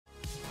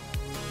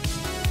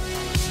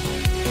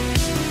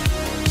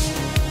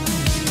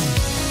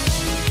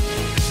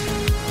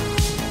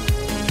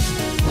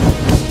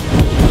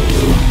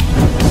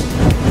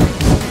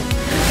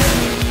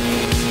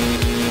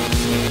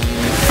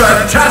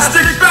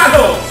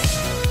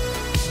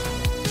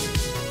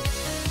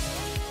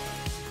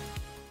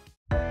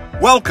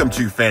Welcome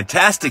to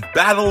Fantastic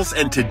Battles,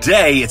 and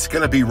today it's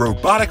going to be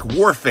robotic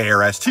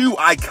warfare as two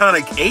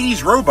iconic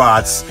 80s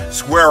robots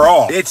square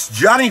off. It's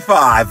Johnny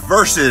 5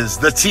 versus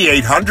the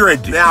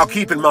T-800. Now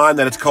keep in mind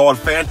that it's called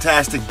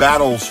Fantastic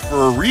Battles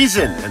for a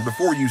reason, and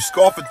before you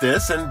scoff at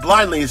this and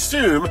blindly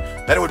assume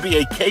that it would be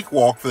a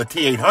cakewalk for the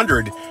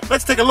T-800,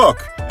 let's take a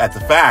look at the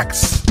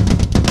facts.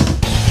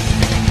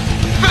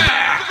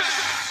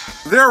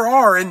 There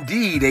are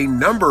indeed a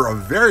number of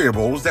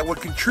variables that would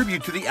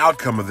contribute to the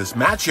outcome of this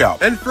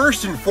matchup. And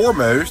first and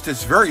foremost,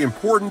 it's very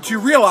important to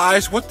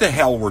realize what the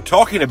hell we're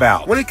talking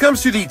about. When it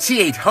comes to the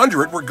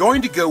T-800, we're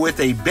going to go with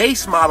a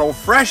base model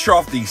fresh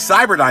off the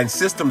Cyberdyne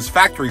Systems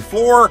factory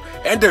floor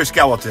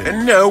endoskeleton.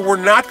 And no, we're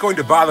not going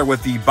to bother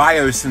with the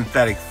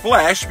biosynthetic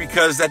flesh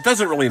because that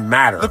doesn't really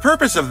matter. The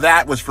purpose of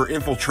that was for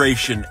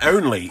infiltration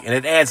only, and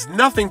it adds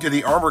nothing to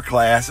the armor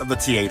class of the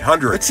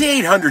T-800. The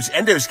T-800's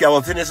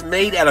endoskeleton is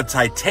made out of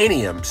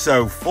titanium,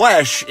 so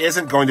flesh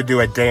isn't going to do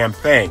a damn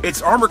thing.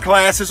 Its armor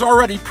class is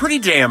already pretty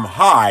damn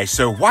high,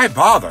 so why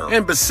bother?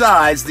 And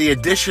besides, the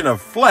addition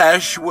of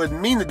flesh would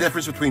mean the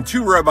difference between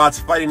two robots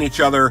fighting each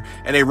other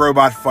and a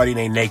robot fighting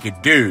a naked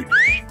dude.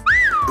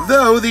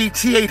 Though the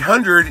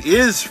T-800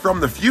 is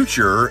from the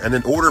future, and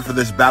in order for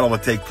this battle to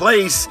take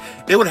place,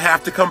 it would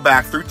have to come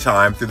back through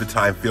time through the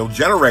time field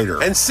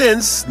generator. And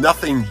since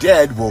nothing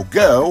dead will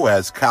go,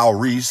 as Kyle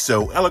Reese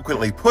so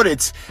eloquently put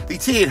it, the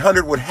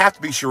T-800 would have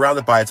to be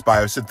surrounded by its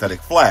biosynthetic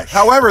flesh.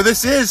 However,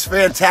 this is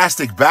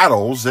Fantastic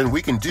Battles, and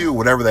we can do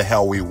whatever the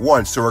hell we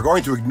want, so we're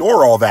going to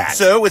ignore all that.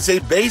 So it's a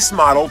base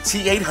model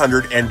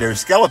T-800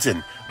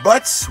 endoskeleton.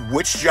 But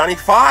which Johnny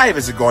 5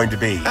 is it going to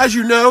be? As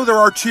you know, there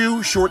are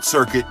two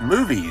short-circuit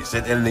movies,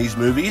 and in these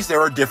movies there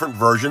are different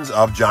versions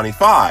of Johnny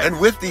 5. And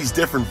with these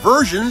different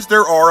versions,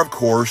 there are, of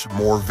course,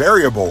 more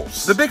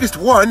variables. The biggest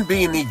one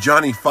being the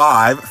Johnny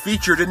 5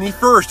 featured in the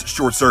first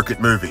short-circuit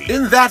movie.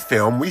 In that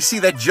film, we see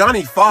that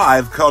Johnny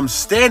 5 comes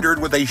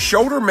standard with a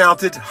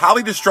shoulder-mounted,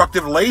 highly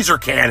destructive laser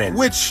cannon,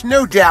 which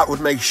no doubt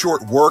would make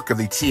short work of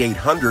the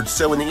T-800,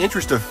 so in the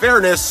interest of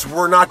fairness,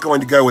 we're not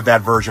going to go with that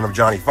version of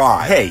Johnny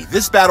 5. Hey,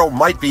 this battle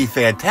might be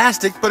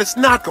fantastic, but it's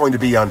not going to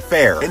be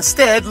unfair.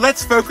 Instead,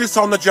 let's focus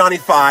on the Johnny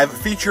 5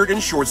 featured in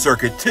Short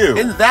Circuit 2.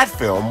 In that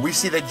film, we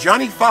see that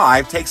Johnny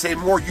 5 takes a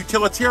more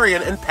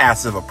utilitarian and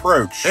passive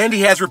approach, and he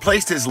has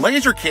replaced his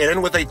laser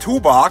cannon with a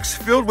toolbox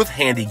filled with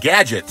handy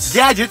gadgets.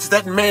 Gadgets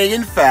that may,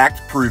 in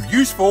fact, prove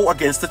useful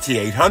against the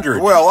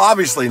T-800. Well,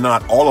 obviously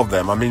not all of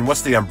them. I mean,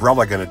 what's the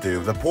umbrella gonna do?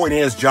 The point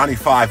is, Johnny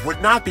 5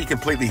 would not be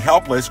completely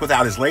helpless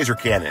without his laser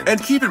cannon.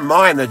 And keep in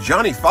mind that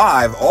Johnny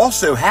 5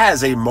 also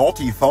has a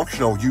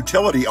multifunctional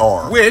utility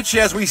arm, which,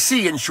 as we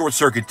see in Short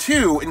Circuit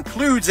 2,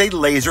 includes a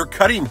laser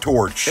cutting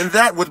torch, and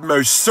that would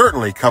most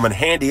certainly come in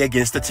handy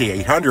against the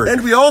T-800.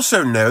 And we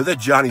also know that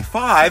Johnny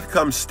 5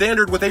 comes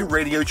standard with a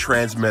radio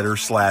transmitter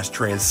 /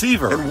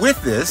 transceiver, and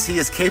with this, he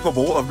is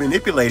capable of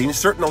manipulating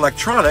certain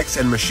electronics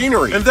and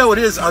machinery. And though it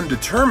is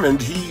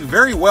undetermined, he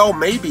very well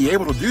may be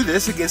able to do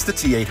this against the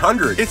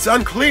T-800. It's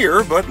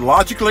unclear, but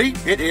logically,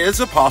 it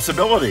is a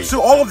possibility.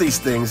 So all of these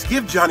things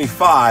give Johnny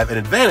 5 an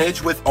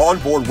advantage with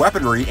onboard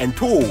weaponry and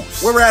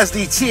tools, whereas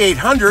the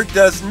T-800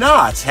 does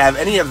not have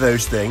any of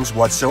those things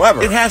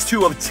whatsoever. It has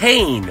to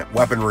obtain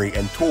weaponry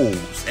and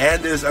tools,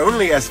 and is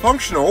only as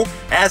functional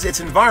as its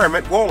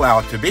environment will allow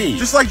it to be.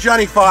 Just like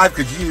Johnny 5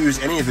 could use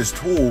any of his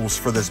tools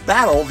for this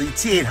battle, the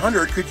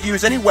T-800 could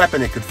use any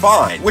weapon it could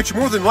find, which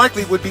more than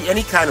likely would be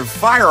any kind of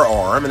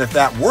firearm, and if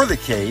that were the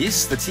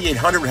case, the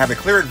T-800 would have a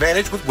clear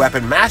advantage with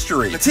weapon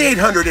mastery. The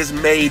T-800 is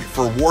made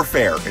for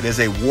warfare. It is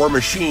a war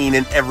machine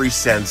in every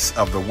sense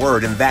of the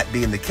word, and that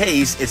being the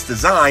case, its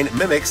design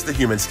mimics the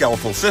human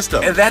skeletal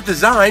system, and that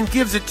design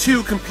gives it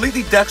two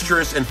completely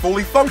dexterous and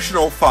fully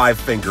functional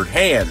 5-fingered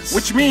hands,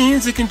 which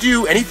means it can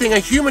do anything a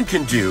human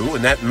can do,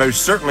 and that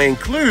most certainly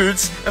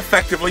includes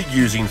effectively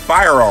using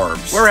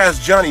firearms, whereas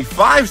Johnny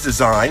 5's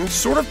design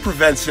sort of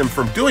prevents him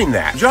from doing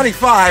that. Johnny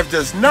 5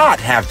 does not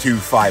have two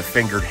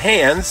 5-fingered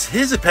hands.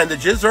 His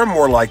appendages are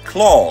more like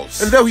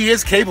claws, and though he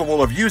is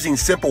capable of using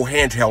simple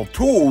handheld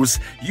tools,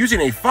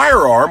 using a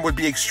firearm would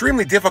be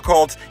extremely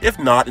difficult, if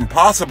not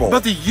impossible.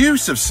 But the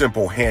use of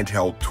simple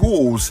handheld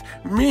tools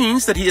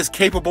means that he is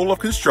capable of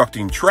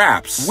constructing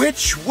traps,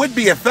 which would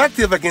be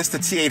effective against the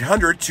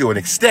T-800 to an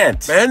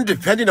extent. And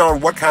depending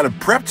on what kind of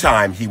prep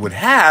time he would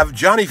have,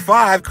 Johnny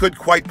 5 could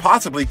quite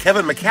possibly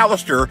Kevin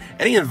McAllister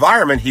any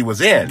environment he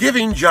was in,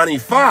 giving Johnny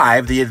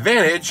 5 the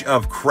advantage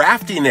of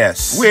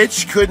craftiness,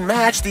 which could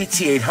match the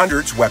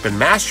T-800's weapon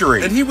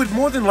mastery. And he would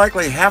more than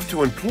likely have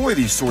to employ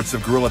these sorts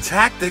of guerrilla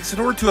tactics in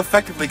order to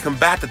effectively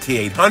combat the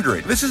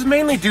T-800. This is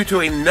mainly due to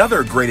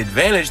another great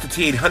advantage the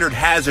T-800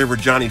 has over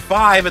Johnny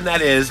 5, and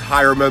that is is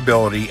higher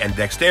mobility and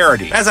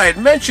dexterity. As I had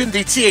mentioned,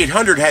 the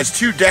T-800 has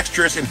two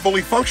dexterous and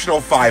fully functional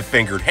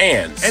 5-fingered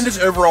hands, and its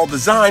overall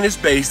design is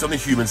based on the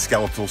human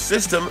skeletal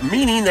system,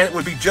 meaning that it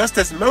would be just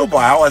as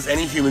mobile as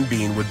any human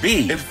being would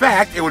be. In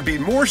fact, it would be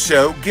more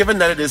so given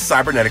that it is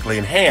cybernetically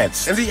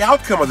enhanced. And the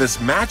outcome of this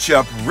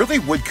matchup really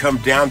would come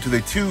down to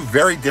the two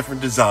very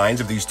different designs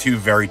of these two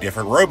very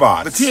different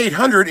robots. The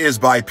T-800 is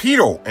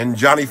bipedal, and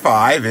Johnny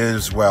 5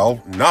 is,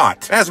 well,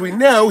 not. As we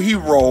know, he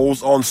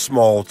rolls on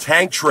small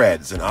tank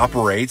treads and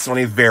operates on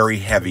a very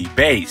heavy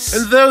base.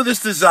 And though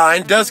this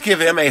design does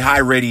give him a high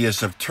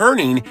radius of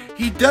turning,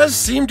 he does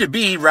seem to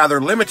be rather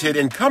limited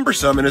and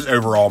cumbersome in his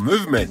overall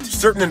movement.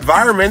 Certain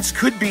environments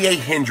could be a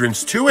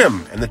hindrance to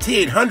him, and the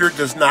T-800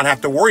 does not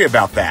have to worry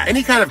about that.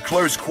 Any kind of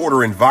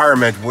close-quarter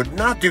environment would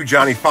not do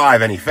Johnny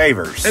 5 any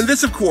favors. And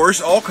this, of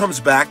course, all comes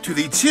back to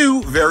the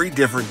two very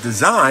different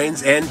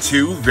designs and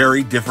two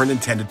very different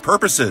intended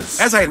purposes.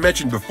 As I had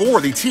mentioned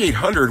before, the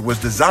T-800 was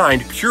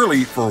designed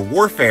purely for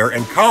warfare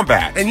and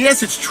combat. And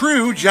yes, it's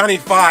true, Johnny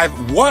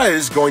 5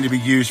 was going to be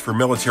used for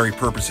military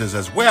purposes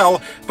as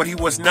well, but he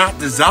was not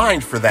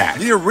designed for that.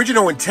 The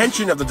original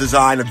intention of the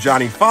design of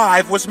Johnny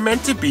 5 was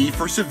meant to be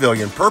for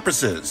civilian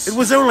purposes. It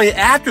was only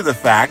after the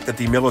fact that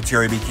the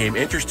military became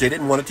interested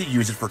and wanted to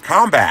use it for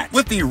combat,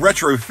 with the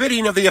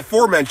retrofitting of the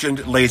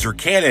aforementioned laser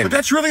cannon. But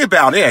that's really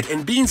about it,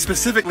 and being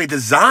specifically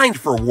designed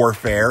for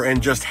warfare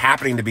and just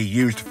happening to be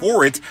used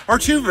for it are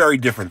two very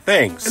different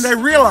things. And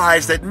I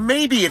realize that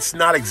maybe it's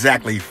not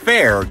exactly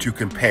fair to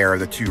compare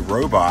the two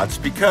robots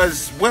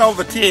because, well,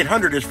 the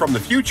T-800 is from the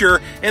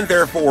future and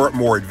therefore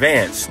more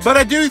advanced. But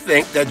I do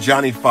think that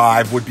Johnny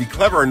 5 would be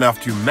clever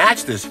enough to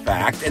match this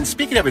fact, and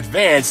speaking of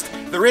advanced,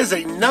 there is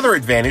another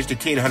advantage the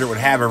T-800 would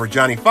have over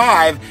Johnny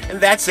 5, and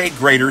that's a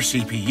greater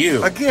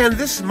CPU. Again,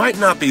 this might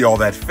not be all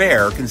that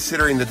fair,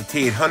 considering that the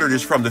T-800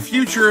 is from the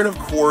future, and of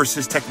course,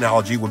 his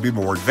technology would be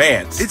more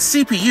advanced. Its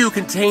CPU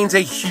contains a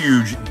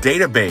huge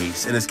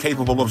database, and is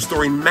capable of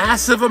storing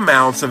massive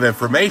amounts of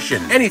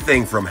information.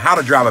 Anything from how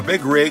to drive a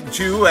big rig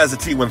to, as the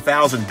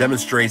T-1000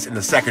 demonstrates in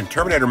the second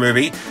Terminator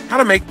movie, how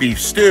to make beef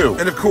stew.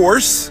 And of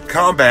course,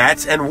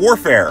 combat and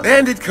warfare.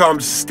 And it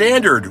comes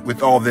standard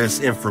with all this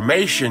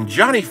information.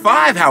 Johnny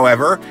 5,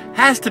 however,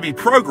 has to be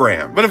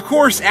programmed. But of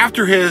course,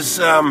 after his,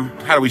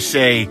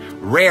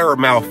 rare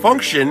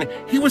malfunction,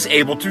 he was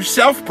able to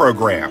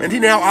self-program. And he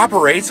now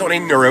operates on a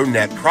neural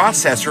net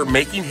processor,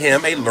 making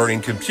him a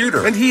learning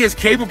computer. And he is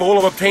capable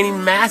of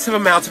obtaining massive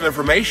amounts of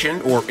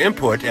information, or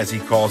input as he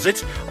calls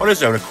it, on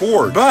his own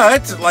accord.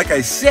 But, like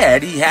I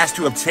said, he has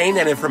to obtain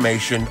that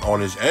information on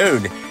his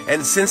own.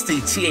 And since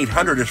the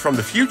T-800 is from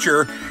the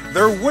future,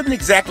 there wouldn't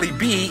exactly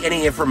be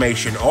any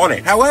information on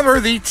it. However,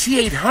 the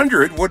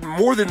T-800 would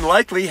more than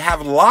likely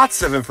have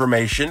lots of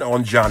information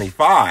on Johnny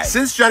 5.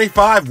 Since Johnny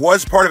 5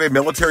 was part of a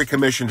military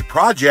commissioned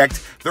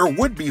project, there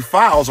would be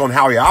files on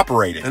how he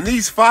operated. And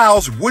these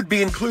files would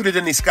be included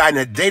in the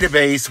Skynet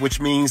database, which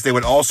means they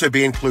would also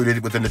be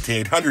included within the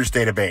T-800's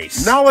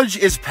database. Knowledge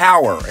is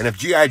power, and if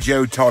G.I.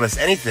 Joe taught us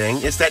anything,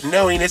 it's that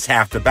knowing is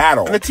half the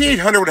battle. And the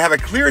T-800 would have a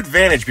clear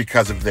advantage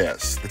because of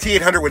this. The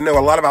T-800 would know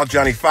a lot about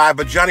Johnny 5,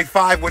 but Johnny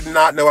 5 would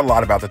not know a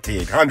lot about the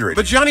T-800.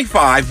 But Johnny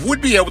 5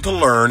 would be able to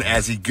learn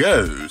as he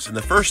goes, and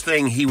the first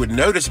thing he would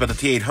notice about the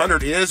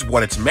T-800 is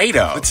what it's made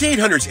of. The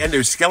T-800's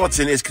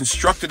endoskeleton is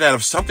constructed out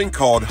of something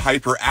called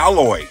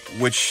hyperalloy,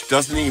 which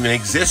doesn't even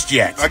exist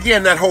yet.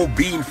 Again, that whole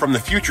being from the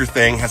future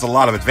thing has a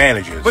lot of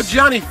advantages. But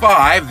Johnny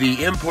 5,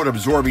 the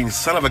input-absorbing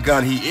son of a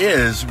gun he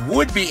is,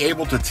 would be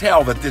able to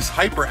tell that this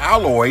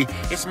hyperalloy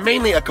is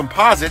mainly a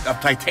composite of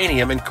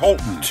titanium and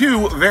coltan,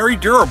 two very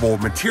durable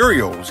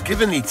materials,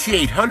 giving the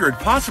T-800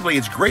 possibly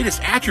its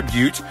greatest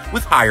attribute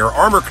with higher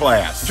armor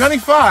class. Johnny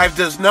 5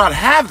 does not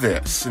have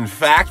this. In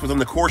fact, within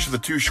the course of the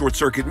two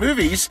short-circuit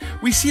movies,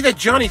 we see that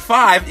Johnny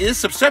 5 is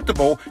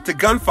susceptible to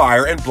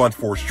gunfire and blunt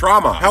force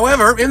trauma.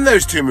 However, in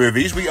those two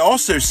movies, we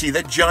also see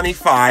that Johnny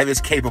 5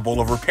 is capable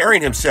of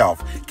repairing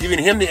himself, giving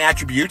him the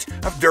attribute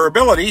of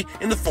durability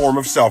in the form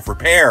of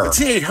self-repair. The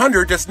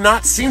T-800 does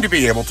not seem to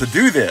be able to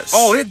do this.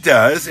 All it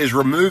does is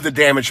remove the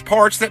damaged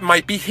parts that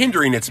might be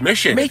hindering its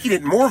mission, making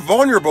it more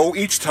vulnerable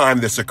each time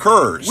this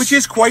occurs, which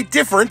is quite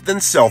different than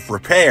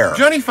self-repair.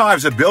 Johnny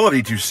 5's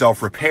ability to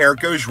self-repair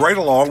goes right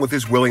along with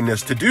his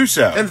willingness to do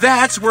so, and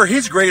that's where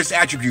his greatest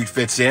attribute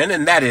fits in,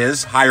 and that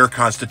is higher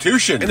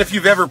constitution. And if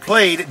you've ever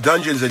played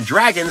Dungeons and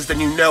Dragons, then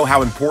you know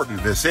how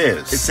important this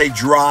is. It's a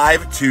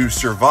drive to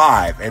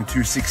survive and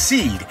to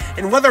succeed,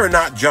 and whether or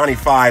not Johnny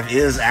 5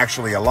 is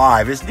actually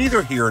alive is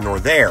neither here nor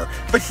there,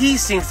 but he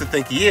seems to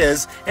think he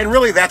is, and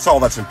really that's all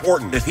that's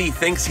important. If he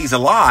thinks he's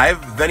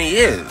alive, then he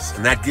is,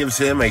 and that gives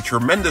him a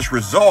tremendous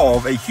much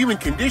resolve, a human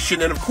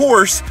condition, and of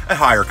course, a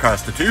higher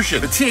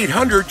constitution. The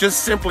T-800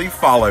 just simply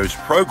follows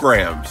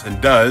programs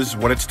and does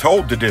what it's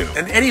told to do.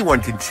 And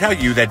anyone can tell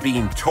you that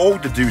being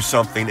told to do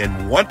something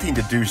and wanting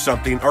to do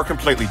something are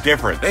completely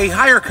different. A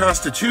higher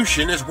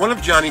constitution is one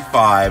of Johnny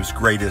Five's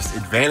greatest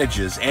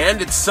advantages,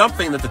 and it's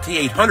something that the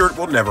T-800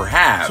 will never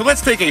have. So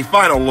let's take a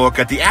final look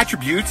at the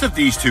attributes of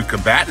these two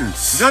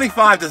combatants. Johnny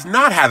Five does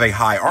not have a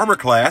high armor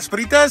class, but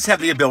he does have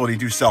the ability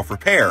to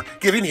self-repair,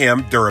 giving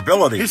him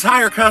durability. His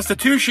higher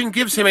constitution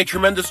gives him a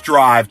tremendous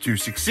drive to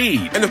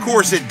succeed. And of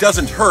course, it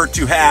doesn't hurt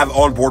to have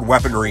onboard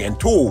weaponry and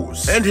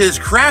tools. And his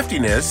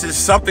craftiness is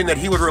something that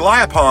he would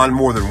rely upon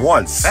more than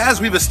once. As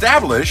we've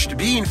established,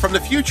 being from the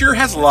future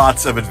has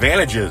lots of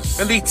advantages.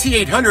 And the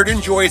T-800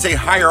 enjoys a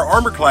higher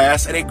armor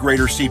class and a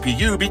greater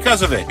CPU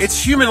because of it.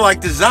 Its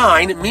human-like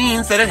design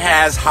means that it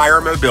has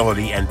higher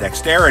mobility and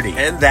dexterity.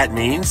 And that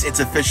means it's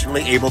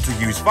efficiently able to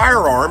use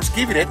firearms,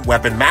 giving it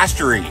weapon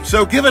mastery.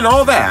 So given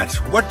all that,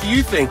 what do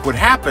you think would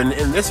happen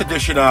in this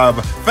edition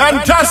of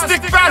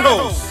Fantastic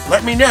Battles?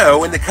 Let me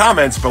know in the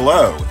comments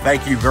below.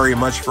 Thank you very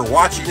much for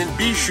watching, and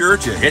be sure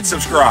to hit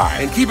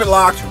subscribe. And keep it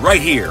locked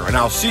right here, and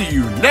I'll see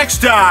you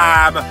next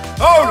time,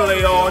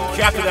 only on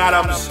Captain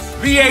Adam's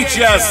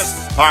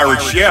VHS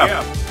Pirate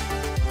Ship.